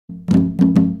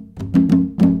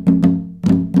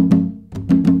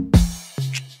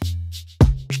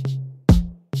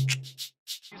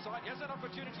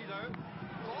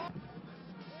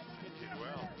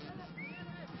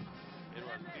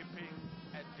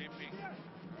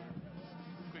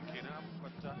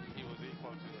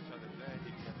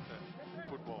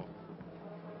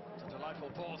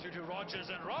ball through to Rogers,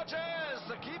 and Rogers,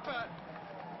 the keeper,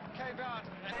 came out.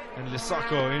 And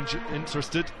Lisako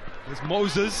interested. There's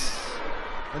Moses.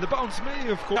 And the bounce may,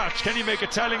 of course. Can he make a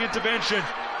telling intervention?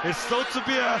 It's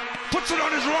Stoltzebia, puts it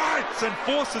on his right and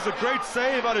forces a great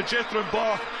save out of Jethren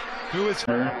Barr, who is...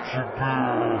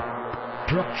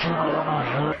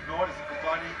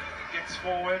 Gets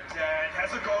forward and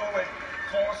has a go and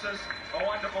forces a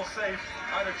wonderful save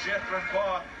out of Jethren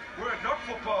Barr. Were it not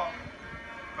for Barr,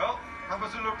 well,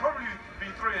 AmaZulu will probably be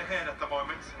 3 ahead at the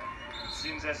moment.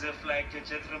 Seems as if like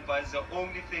Jethren Barr is the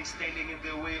only thing standing in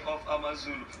the way of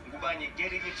AmaZulu. Ngubanye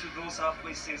getting into those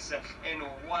halfway sets, and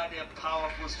what a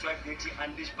powerful strike that he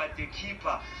unleashed. But the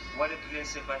keeper, what a brilliant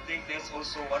save. I think that's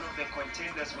also one of the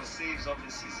contenders for saves of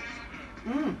the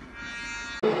season.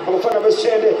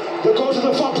 The goal to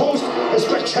the far post, a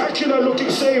spectacular looking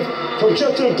save from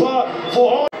Jethren Barr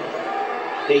for all.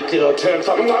 Neat little turn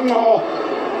from Ngamo.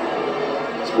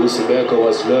 Usibeko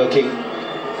was lurking,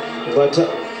 but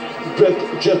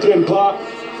Jethren Barr,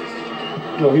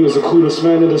 no, he was the coolest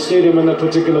man in the stadium in that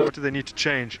particular. What do they need to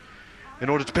change in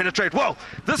order to penetrate? Well,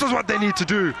 this is what they need to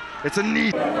do. It's a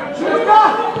neat...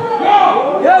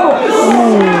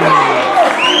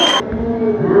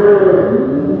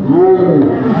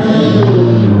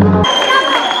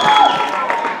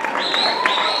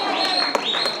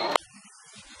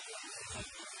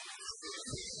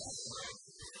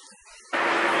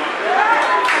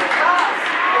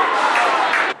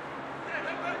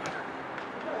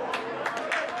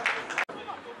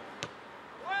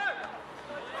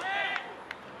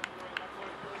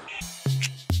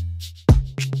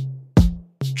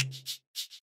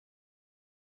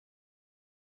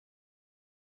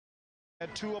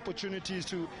 Had 2 opportunities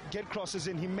to get crosses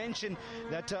in. He mentioned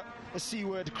that a C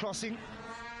word crossing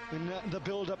in the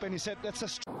build-up, and he said that's a...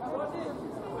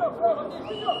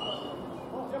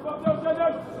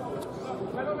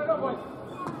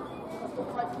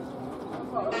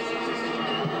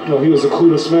 No, he was the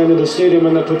coolest man in the stadium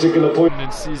in that particular point.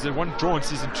 In season 1, draw in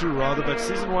season 2 rather, but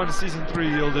season 1 and season 3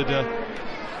 yielded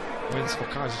wins for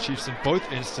Kaizer Chiefs in both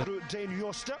instances. Dane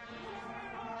Joster,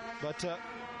 but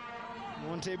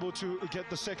weren't able to get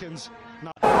the seconds.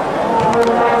 Now.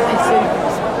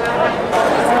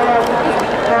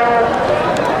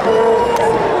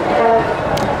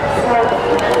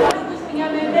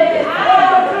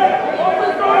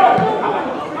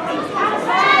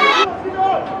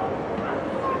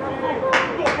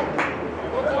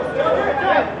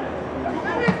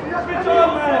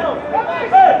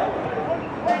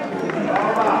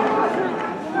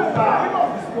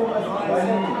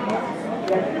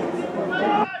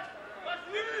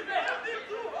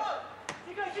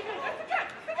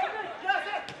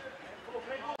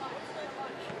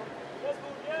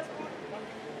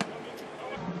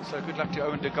 So good luck to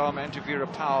Owen Dagama and to Vera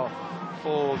Powell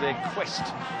for their quest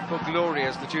for glory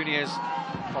as the juniors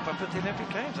pop up at the Olympic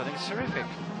Games. I think it's terrific.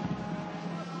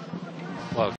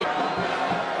 Well,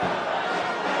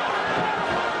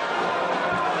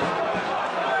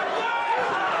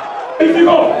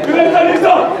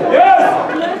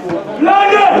 Yes!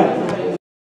 London!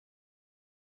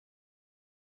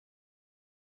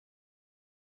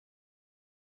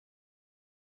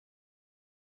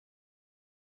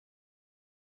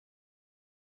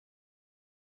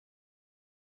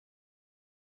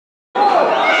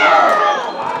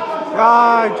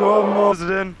 Was it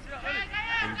in?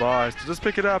 And Barr to just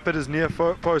pick it up at his near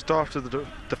post after the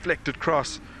deflected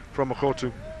cross from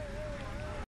Mokhotu.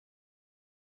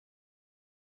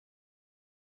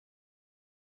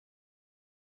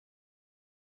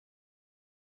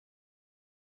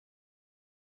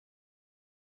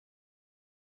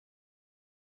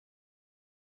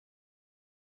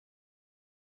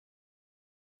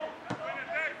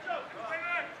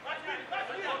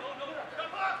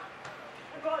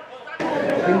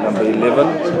 Number 11,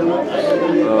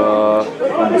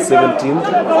 number 17.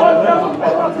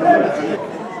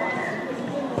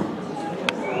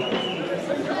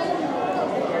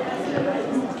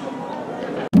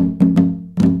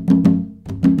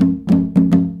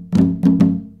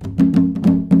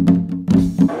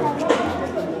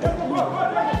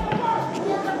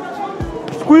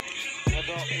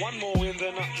 One more win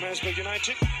than Mansburg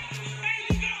United.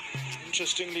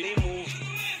 Interestingly, they moved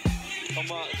from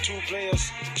 2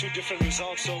 players, 2 different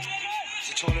results. So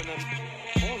Sithole and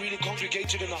all really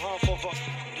congregated in the half of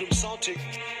Bloemfontein.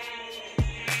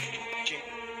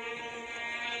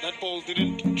 That ball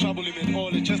didn't trouble him at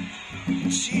all. It just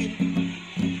seemed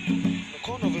the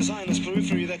corner of his eye in his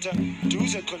periphery that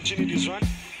Duz had continued his run.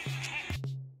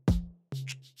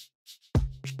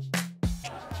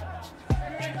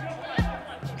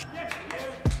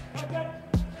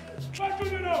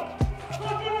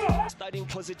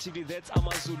 positively. That's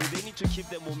Amazulu. They need to keep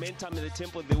the momentum and the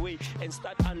tempo of the way and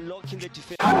start unlocking the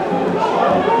defense.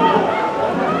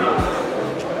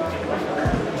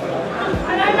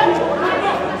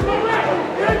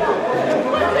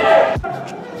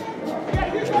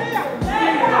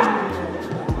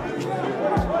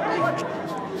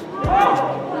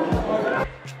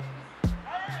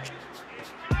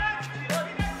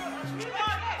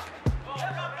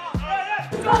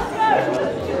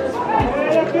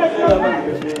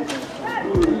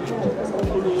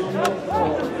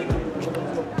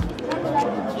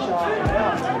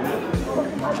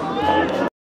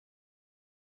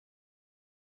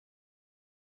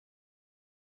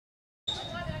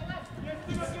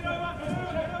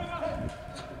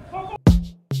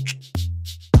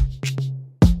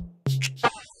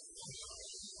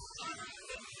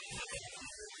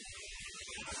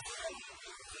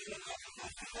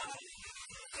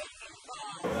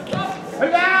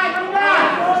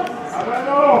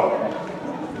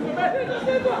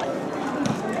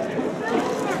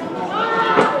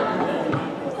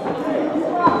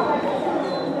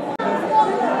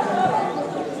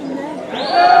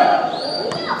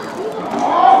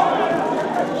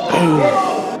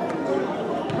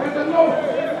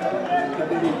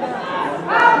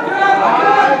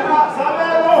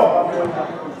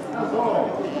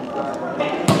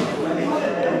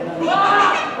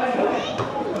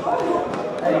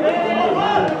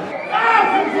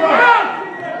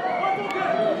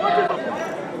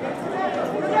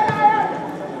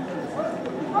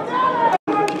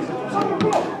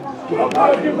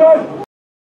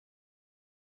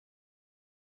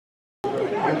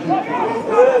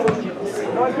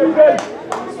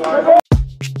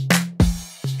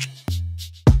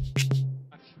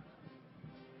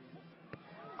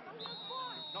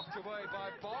 Knocked away by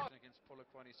Barr against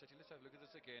Polokwane City. Let's have a look at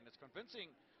this again. It's convincing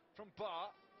from Barr.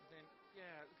 Then, yeah,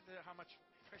 look at how much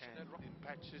pressure that in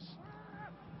patches.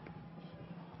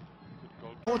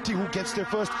 Joti who gets there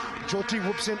first. Joti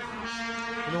whoops in,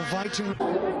 inviting.